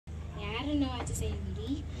I don't know how to say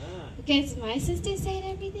really because my sister said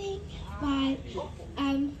everything. But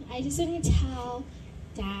I just want to tell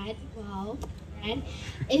Dad, well, Dad,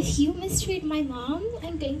 if you mistreat my mom,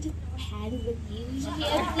 I'm going to throw hands with you. You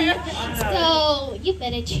hear me? So you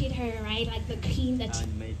better treat her right, like the queen that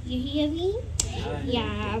you hear me?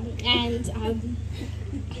 Yeah, and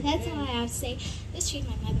that's all I have to say. Just treat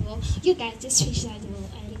my mother well. You guys just treat each other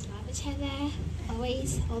well and love each other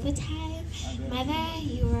always, all the time. Mother,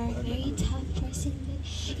 you are a very tough person, but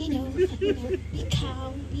be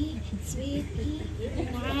calm, be sweet, be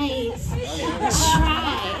nice.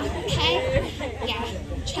 Try, okay? Yeah,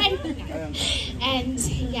 try to be nice. And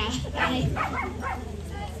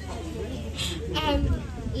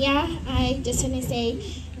I just want to say,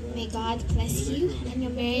 may God bless you and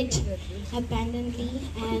your marriage abundantly,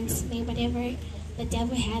 and may whatever the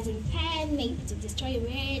devil has in plan, maybe to destroy your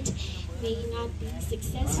marriage, may not be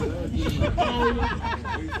successful. May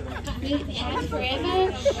it be happy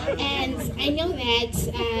forever. And I know that,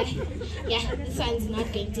 this one's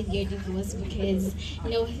not going to be a divorce because,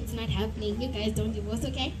 it's not happening. You guys don't divorce,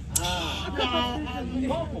 okay? I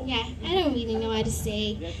don't really know how to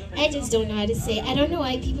say. I just don't know how to say. I don't know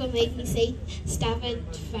why people make me say stuff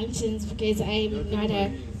at functions because I'm not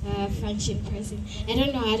a function person. I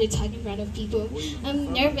don't know how to talk in front of people.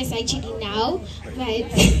 I'm nervous actually now,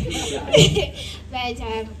 but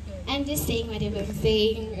I'm just saying whatever I'm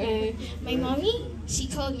saying. My mommy, she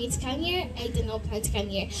called me to come here. I did not plan to come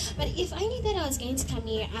here. But if I knew that I was going to come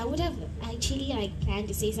here, I would have actually planned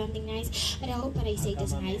to say something nice. But I hope what I say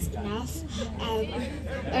is nice enough.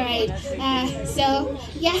 Alright. So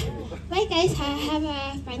yeah. Bye guys. Have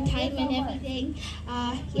a fun time and everything.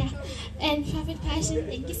 And Prophet Passion,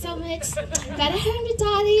 thank you so much. Got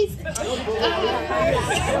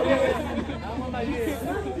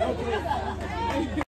 $100.